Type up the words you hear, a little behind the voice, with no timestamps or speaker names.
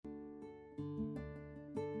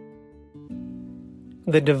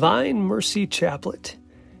The Divine Mercy Chaplet.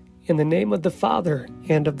 In the name of the Father,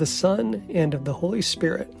 and of the Son, and of the Holy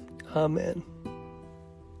Spirit. Amen.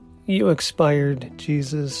 You expired,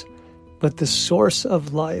 Jesus, but the source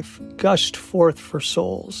of life gushed forth for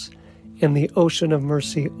souls, and the ocean of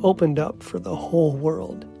mercy opened up for the whole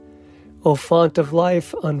world. O font of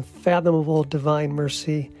life, unfathomable divine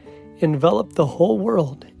mercy, envelop the whole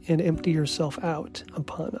world and empty yourself out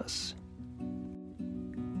upon us.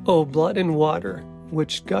 O blood and water,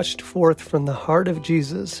 which gushed forth from the heart of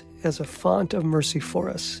Jesus as a font of mercy for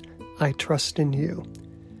us, I trust in you.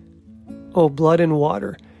 O blood and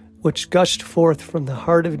water, which gushed forth from the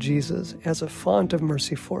heart of Jesus as a font of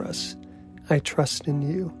mercy for us, I trust in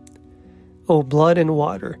you. O blood and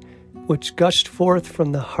water, which gushed forth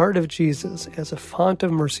from the heart of Jesus as a font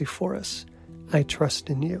of mercy for us, I trust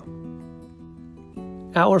in you.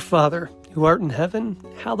 Our Father, who art in heaven,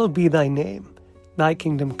 hallowed be thy name. Thy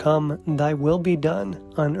kingdom come, thy will be done,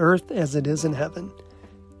 on earth as it is in heaven.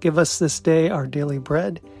 Give us this day our daily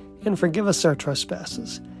bread, and forgive us our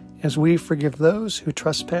trespasses, as we forgive those who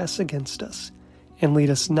trespass against us. And lead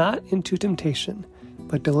us not into temptation,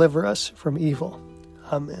 but deliver us from evil.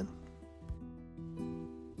 Amen.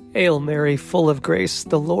 Hail Mary, full of grace,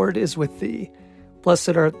 the Lord is with thee.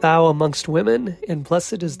 Blessed art thou amongst women, and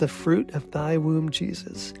blessed is the fruit of thy womb,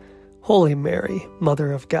 Jesus. Holy Mary,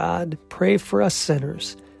 Mother of God, pray for us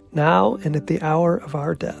sinners, now and at the hour of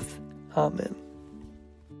our death. Amen.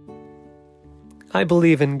 I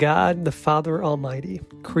believe in God, the Father Almighty,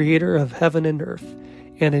 creator of heaven and earth,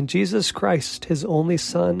 and in Jesus Christ, his only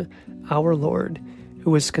Son, our Lord, who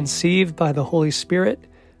was conceived by the Holy Spirit,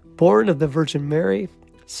 born of the Virgin Mary,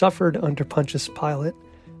 suffered under Pontius Pilate,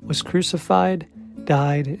 was crucified,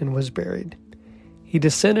 died, and was buried. He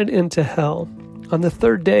descended into hell. On the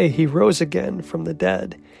third day he rose again from the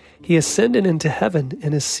dead. He ascended into heaven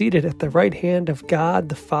and is seated at the right hand of God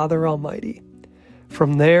the Father Almighty.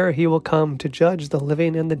 From there he will come to judge the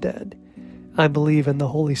living and the dead. I believe in the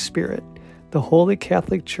Holy Spirit, the Holy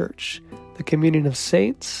Catholic Church, the communion of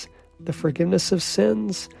saints, the forgiveness of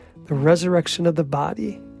sins, the resurrection of the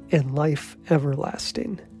body, and life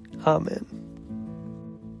everlasting. Amen.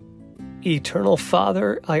 Eternal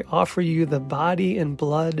Father, I offer you the body and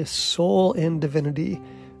blood, soul and divinity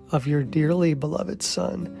of your dearly beloved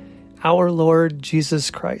Son, our Lord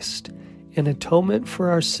Jesus Christ, in atonement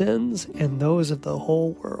for our sins and those of the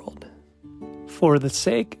whole world. For the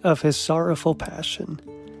sake of his sorrowful passion,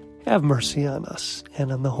 have mercy on us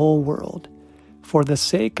and on the whole world. For the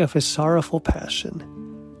sake of his sorrowful passion,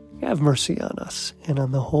 have mercy on us and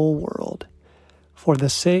on the whole world. For the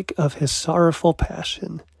sake of his sorrowful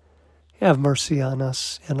passion, have mercy on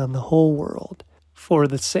us and on the whole world. For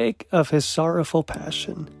the sake of his sorrowful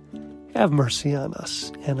passion, have mercy on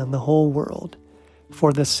us and on the whole world.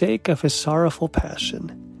 For the sake of his sorrowful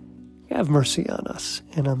passion, have mercy on us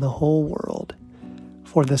and on the whole world.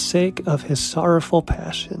 For the sake of his sorrowful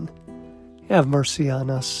passion, have mercy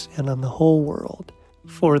on us and on the whole world.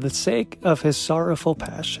 For the sake of his sorrowful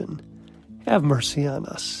passion, have mercy on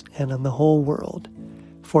us and on the whole world.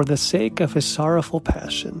 For the sake of his sorrowful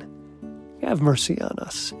passion, have mercy on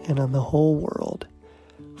us and on the whole world.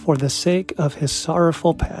 For the sake of his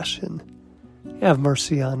sorrowful passion, have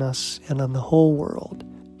mercy on us and on the whole world.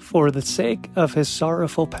 For the sake of his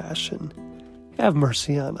sorrowful passion, have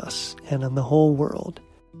mercy on us and on the whole world.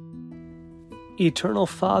 Eternal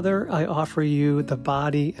Father, I offer you the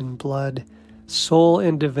body and blood, soul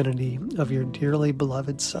and divinity of your dearly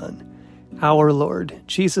beloved Son, our Lord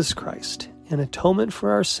Jesus Christ, in atonement for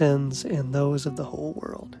our sins and those of the whole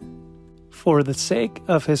world. For the sake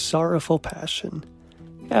of his sorrowful passion,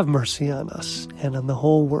 have mercy on us and on the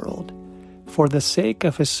whole world. For the sake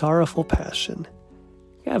of his sorrowful passion,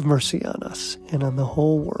 have mercy on us and on the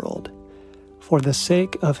whole world. For the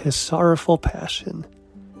sake of his sorrowful passion,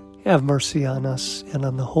 have mercy on us and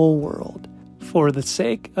on the whole world. For the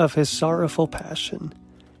sake of his sorrowful passion,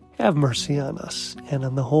 have mercy on us and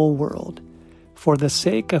on the whole world. For the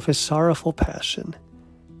sake of his sorrowful passion,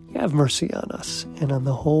 have mercy on us and on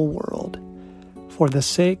the whole world. For the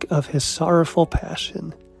sake of his sorrowful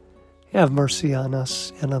passion, have mercy on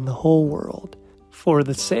us and on the whole world. For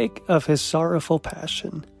the sake of his sorrowful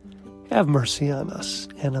passion, have mercy on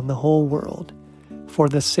us and on the whole world. For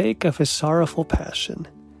the sake of his sorrowful passion,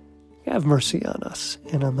 have mercy on us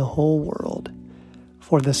and on the whole world.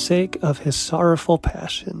 For the sake of his sorrowful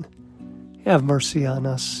passion, have mercy on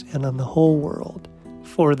us and on the whole world.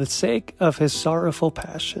 For the sake of his sorrowful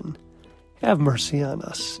passion, have mercy on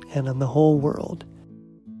us and on the whole world.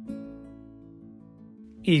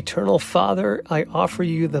 Eternal Father, I offer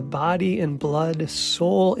you the body and blood,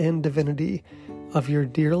 soul and divinity of your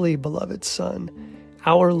dearly beloved Son,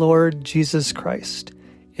 our Lord Jesus Christ,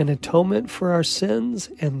 an atonement for our sins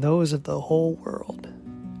and those of the whole world.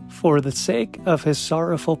 For the sake of his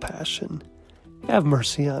sorrowful passion, have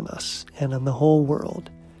mercy on us and on the whole world.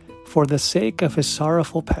 For the sake of his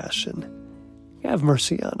sorrowful passion, have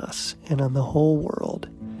mercy on us and on the whole world.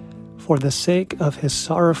 For the sake of his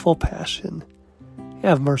sorrowful passion,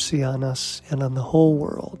 have mercy on us and on the whole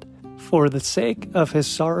world. For the sake of his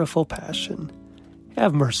sorrowful passion,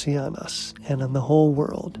 have mercy on us and on the whole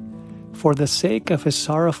world. For the sake of his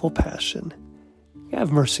sorrowful passion,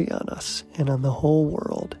 have mercy on us and on the whole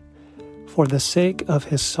world. For the sake of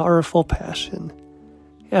his sorrowful passion,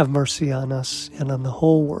 have mercy on us and on the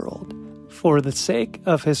whole world. For the sake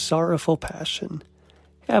of his sorrowful passion,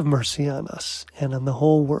 have mercy on us and on the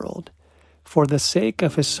whole world. For the sake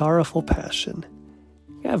of his sorrowful passion,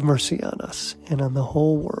 have mercy on us and on the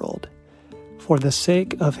whole world. For the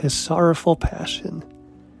sake of his sorrowful passion,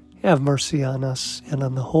 have mercy on us and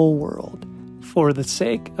on the whole world. For the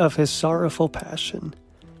sake of his sorrowful passion,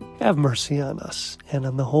 have mercy on us and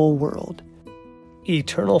on the whole world.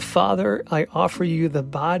 Eternal Father, I offer you the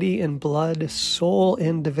body and blood, soul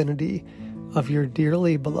and divinity of your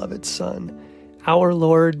dearly beloved Son, our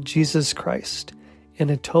Lord Jesus Christ,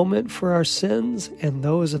 an atonement for our sins and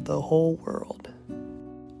those of the whole world.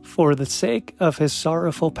 For the sake of his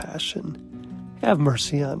sorrowful passion, have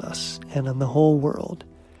mercy on us and on the whole world.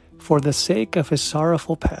 For the sake of his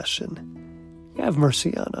sorrowful passion, have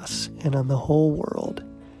mercy on us and on the whole world.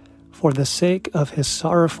 For the sake of his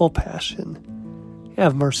sorrowful passion,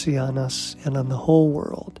 have mercy on us and on the whole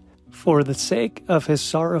world. For the sake of his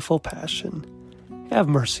sorrowful passion, have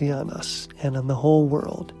mercy on us and on the whole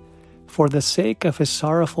world. For the sake of his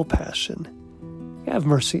sorrowful passion, have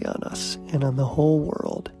mercy on us and on the whole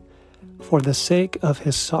world. For the sake of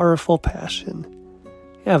his sorrowful passion,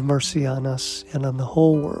 have mercy on us and on the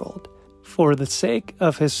whole world. For the sake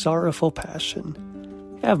of his sorrowful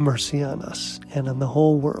passion, have mercy on us and on the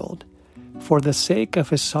whole world. For the sake of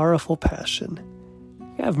his sorrowful passion,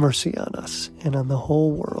 have mercy on us and on the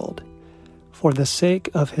whole world. For the sake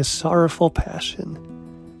of his sorrowful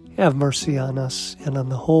passion, have mercy on us and on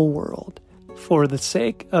the whole world. For the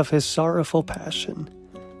sake of his sorrowful passion,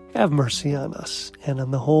 have mercy on us and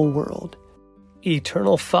on the whole world.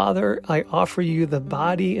 Eternal Father, I offer you the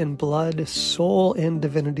body and blood, soul and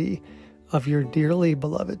divinity of your dearly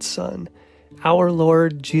beloved Son, our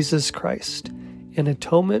Lord Jesus Christ, an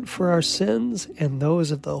atonement for our sins and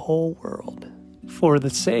those of the whole world. For the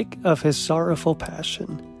sake of his sorrowful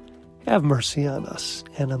passion, have mercy on us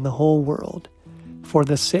and on the whole world. For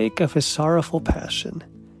the sake of his sorrowful passion,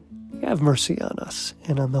 have mercy on us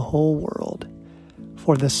and on the whole world.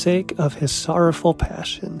 For the sake of his sorrowful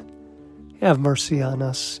passion, have mercy on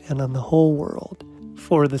us and on the whole world.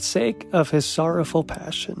 For the sake of his sorrowful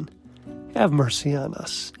passion, have mercy on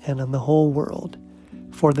us and on the whole world.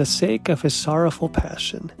 For the sake of his sorrowful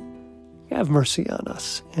passion, have mercy on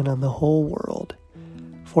us and on the whole world.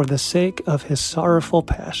 For the sake of his sorrowful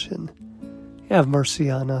passion, have mercy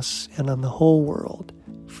on us and on the whole world.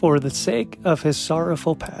 For the sake of his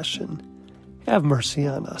sorrowful passion, have mercy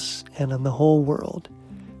on us and on the whole world.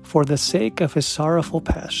 For the sake of his sorrowful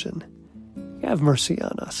passion, have mercy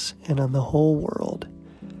on us and on the whole world.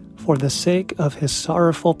 For the sake of his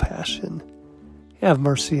sorrowful passion, have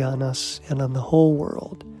mercy on us and on the whole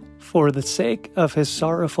world. For the sake of his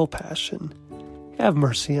sorrowful passion, have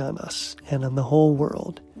mercy on us and on the whole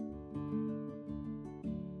world.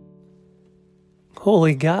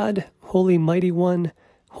 Holy God, Holy Mighty One,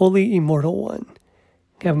 Holy Immortal One,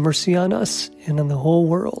 have mercy on us and on the whole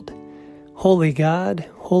world. Holy God,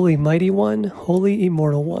 Holy Mighty One, Holy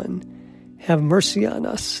Immortal One, have mercy on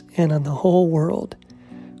us and on the whole world.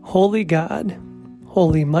 Holy God,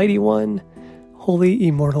 Holy Mighty One, Holy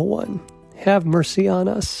Immortal One, have mercy on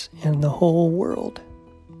us and the whole world.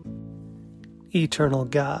 Eternal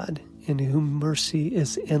God, in whom mercy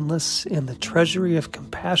is endless and the treasury of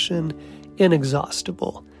compassion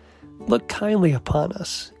inexhaustible, look kindly upon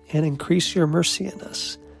us and increase your mercy in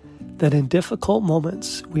us, that in difficult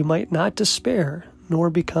moments we might not despair nor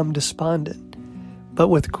become despondent, but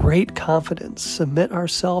with great confidence submit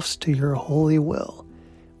ourselves to your holy will,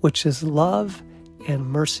 which is love and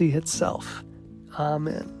mercy itself.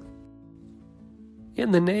 Amen.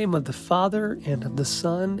 In the name of the Father, and of the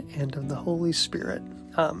Son, and of the Holy Spirit.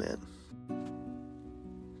 Amen.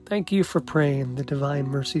 Thank you for praying the Divine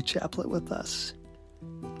Mercy Chaplet with us.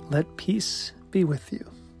 Let peace be with you.